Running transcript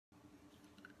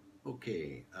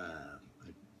Okay,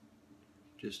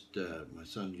 my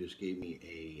son just gave me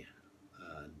a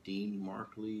Dean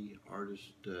Markley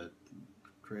artist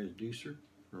transducer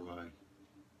for my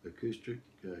acoustic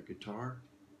guitar,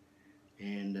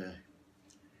 and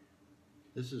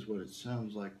this is what it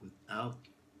sounds like without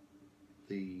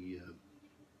the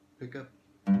pickup.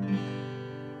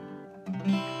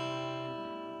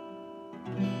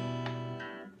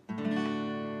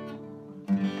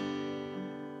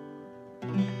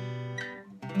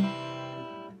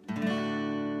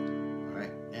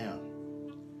 Alright, now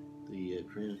the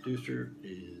transducer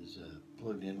is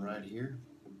plugged in right here.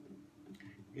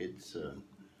 It's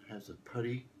has a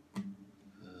putty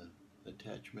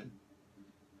attachment,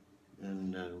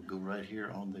 and it'll go right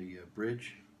here on the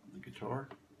bridge of the guitar.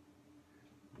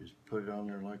 Just put it on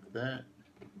there like that.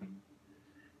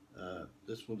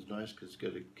 This one's nice because it's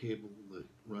got a cable that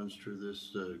runs through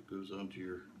this, goes onto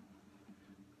your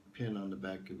pin on the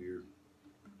back of your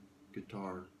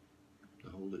guitar to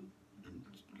hold it and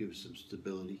give it some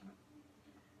stability.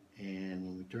 And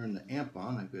when we turn the amp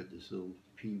on, I've got this little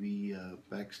PV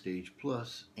Backstage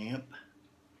Plus amp,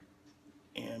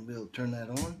 and we'll turn that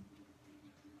on.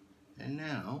 And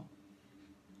now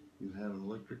you have an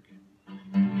electric